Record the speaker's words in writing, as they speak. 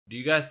Do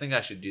you guys think I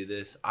should do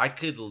this? I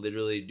could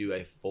literally do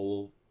a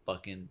full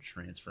fucking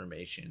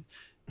transformation.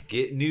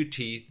 Get new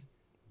teeth.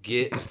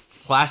 Get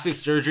plastic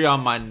surgery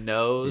on my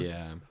nose.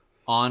 Yeah.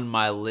 On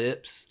my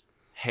lips.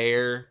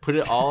 Hair. Put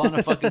it all on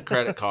a fucking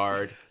credit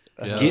card.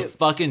 Yep. Get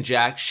fucking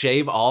jacked.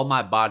 Shave all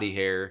my body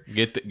hair.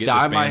 Get the dye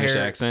Spanish my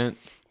hair, accent.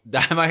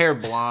 Dye my hair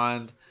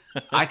blonde.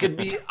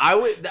 I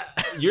would.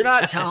 You're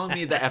not telling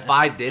me that if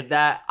I did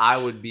that, I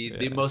would be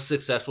the most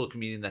successful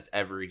comedian that's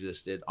ever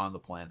existed on the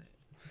planet.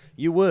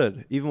 You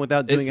would, even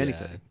without doing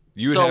anything. Yeah.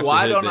 You would So have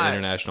why to hit don't the I-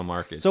 international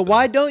market. So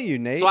why don't you,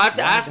 Nate? So I have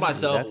to Why ask don't you?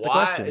 myself, That's the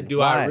why question.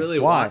 do I really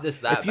want this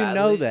that If you badly?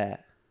 know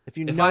that. If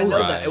you If know I know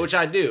that. that, which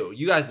I do,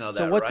 you guys know that.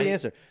 So what's right? the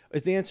answer?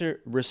 Is the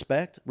answer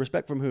respect?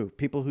 Respect from who?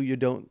 People who you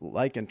don't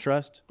like and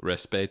trust?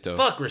 Respeto.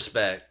 Fuck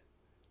respect.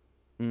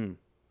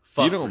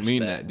 Fuck You don't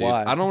mean that, respect. dude.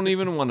 Why? I don't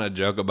even want to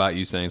joke about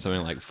you saying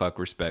something like "fuck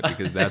respect"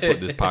 because that's what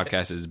this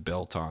podcast is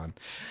built on,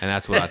 and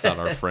that's what I thought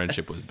our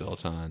friendship was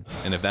built on.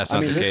 And if that's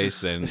not the this case,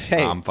 is- then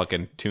hey. I'm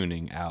fucking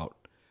tuning out.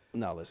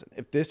 No, listen.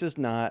 If this is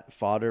not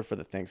fodder for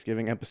the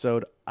Thanksgiving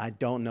episode, I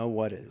don't know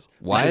what is.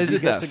 Why Because is you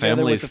it get that together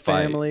families with the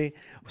fight? family.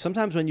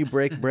 Sometimes when you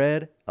break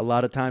bread, a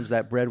lot of times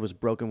that bread was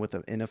broken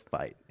in a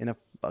fight, in a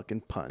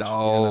fucking punch. You know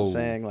what I'm Oh.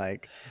 saying?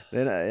 Like,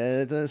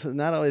 it's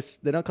not always.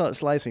 They don't call it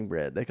slicing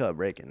bread. They call it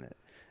breaking it.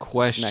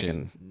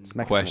 Question.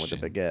 Smacking someone with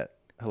a baguette.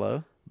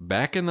 Hello.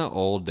 Back in the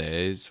old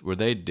days, were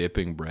they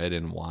dipping bread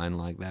in wine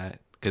like that?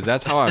 Because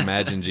that's how I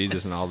imagine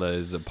Jesus and all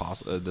his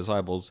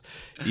disciples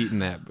eating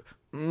that.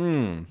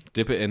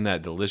 Dip it in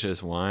that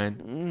delicious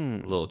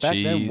wine. A little Back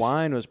cheese. then,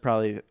 wine was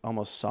probably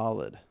almost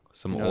solid.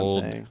 Some You know what I'm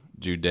old saying?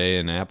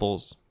 Judean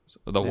apples.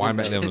 The wine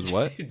back then was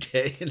what?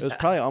 It was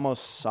probably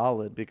almost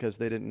solid because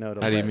they didn't know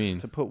to. How do you mean?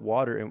 To put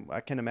water in?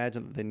 I can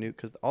imagine that they knew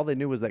because all they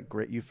knew was that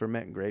you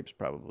ferment grapes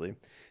probably,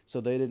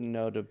 so they didn't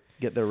know to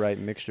get the right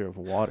mixture of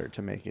water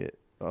to make it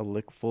a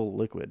full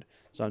liquid.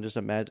 So I'm just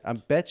imagine. I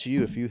bet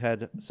you if you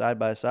had side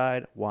by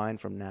side wine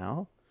from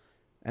now,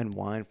 and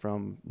wine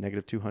from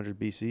negative 200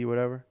 BC,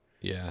 whatever,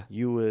 Yeah.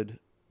 you would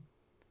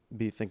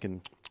be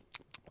thinking,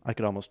 I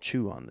could almost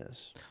chew on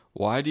this.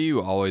 Why do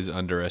you always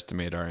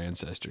underestimate our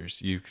ancestors?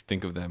 You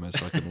think of them as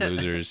fucking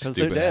losers, Because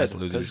they're stupid dead. ass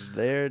losers. Because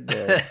they're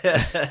dead.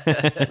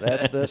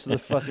 that's the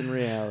fucking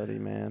reality,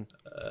 man.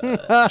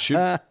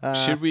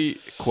 Should we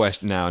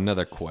question now?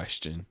 Another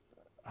question.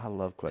 I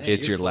love questions.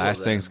 It's you're your full of last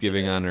them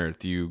Thanksgiving today. on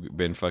Earth. You've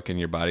been fucking.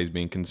 Your body's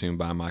being consumed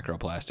by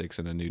microplastics,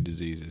 and a new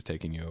disease is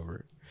taking you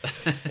over.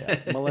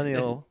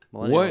 Millennial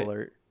What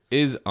alert.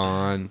 is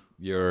on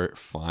your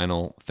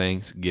final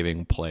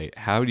Thanksgiving plate?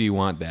 How do you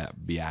want that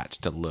biatch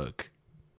to look?